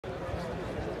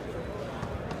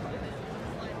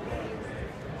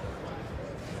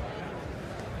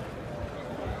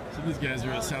So these guys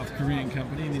are a South Korean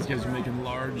company, and these guys are making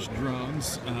large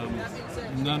drones.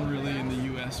 None really in the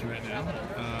U.S. right now.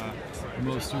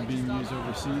 Most are being used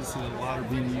overseas, so a lot are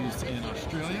being used in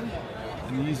Australia.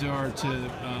 And these are to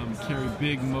carry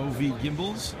big MOV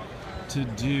gimbals to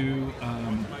do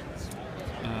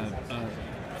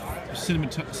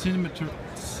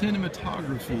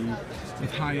cinematography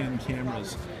with high-end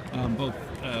cameras. Both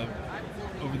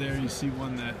over there you see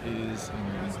one that is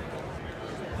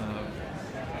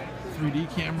 3D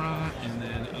camera, and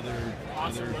then other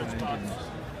high-end cameras.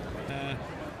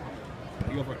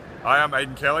 You go for it. Hi, I'm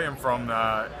Aidan Kelly. I'm from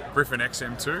Gryphon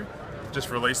XM2. Just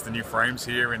released the new frames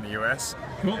here in the US.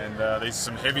 Cool. And these are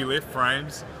some heavy lift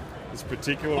frames. This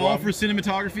particular all one. for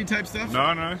cinematography type stuff?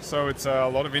 No. So it's a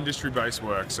lot of industry-based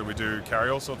work. So we do carry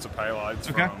all sorts of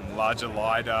payloads, from larger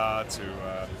LIDAR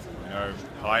to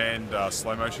high-end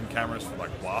slow-motion cameras for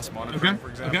like blast monitoring, for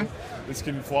example. This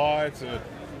can fly to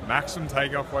maximum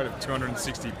takeoff weight of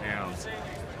 260 pounds.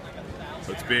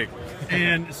 So it's big.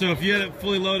 And so if you had it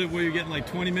fully loaded, were you getting like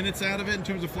 20 minutes out of it in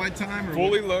terms of flight time? Or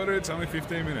fully loaded, it's only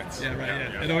 15 minutes. Yeah,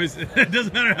 right. Yeah. It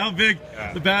doesn't matter how big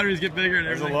the batteries get bigger and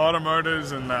everything. There's a lot of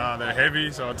motors, and they're heavy,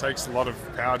 so it takes a lot of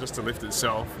power just to lift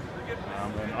itself.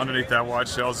 And underneath that white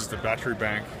shell is just a battery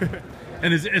bank.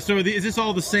 And is this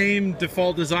all the same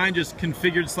default design, just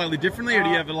configured slightly differently, or do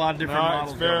you have a lot of different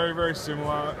models? It's very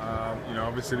similar.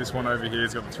 Obviously this one over here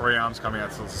has got the 3 arms coming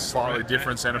out, so it's a slightly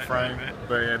different center frame.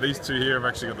 But yeah, these two here have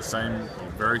actually got the same,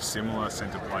 very similar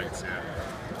center plates. Yeah.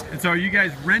 And so, are you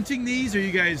guys renting these? Do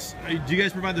you guys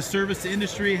provide the service to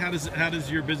industry? How does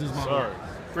your business model work?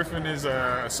 Gryphon is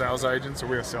a sales agent, so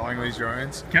we are selling these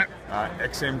drones. Okay.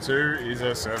 XM2 is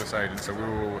a service agent, so we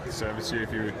will service you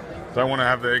if you don't want to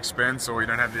have the expense or you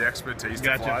don't have the expertise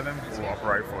to fly them. We'll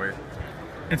operate for you.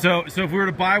 And so if we were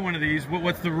to buy one of these,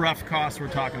 what's the rough cost we're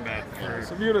talking about?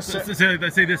 So if you were to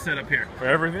let's say this setup here. For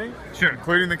everything? Sure.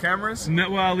 Including the cameras?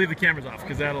 No, well, I'll leave the cameras off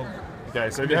because that'll. Okay,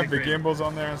 so if you have the gimbals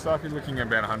on there and stuff, you're looking at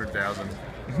about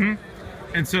 100,000.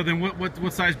 And so then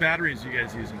what size batteries are you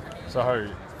guys using? So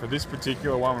for this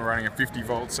particular one, we're running a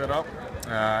 50-volt setup,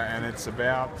 and it's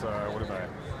about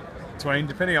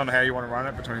depending on how you want to run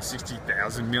it, between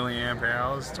 60,000 milliamp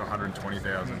hours to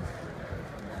 120,000.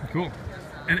 Cool.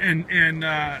 And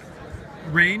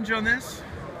range on this?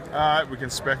 We can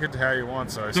spec it to how you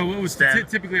want. So what was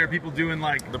typically are people doing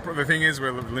like? The thing is,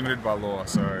 we're limited by law.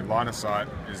 So line of sight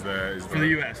is the for the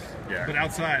U.S. Yeah. But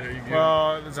outside, are you good?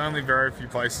 Well, there's only very few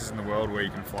places in the world where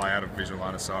you can fly out of visual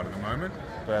line of sight at the moment.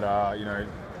 But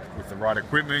with the right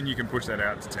equipment, you can push that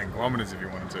out to 10 kilometers if you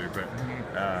wanted to. But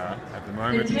at the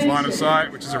moment, it's line of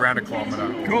sight, which is around a kilometer.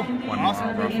 Cool. 1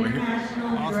 mile, roughly.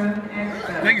 Awesome.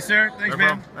 Thank you, sir. Thanks,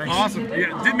 man. Thanks. Awesome.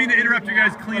 Yeah, didn't mean to interrupt your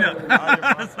guys' cleanup. All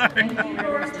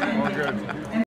good.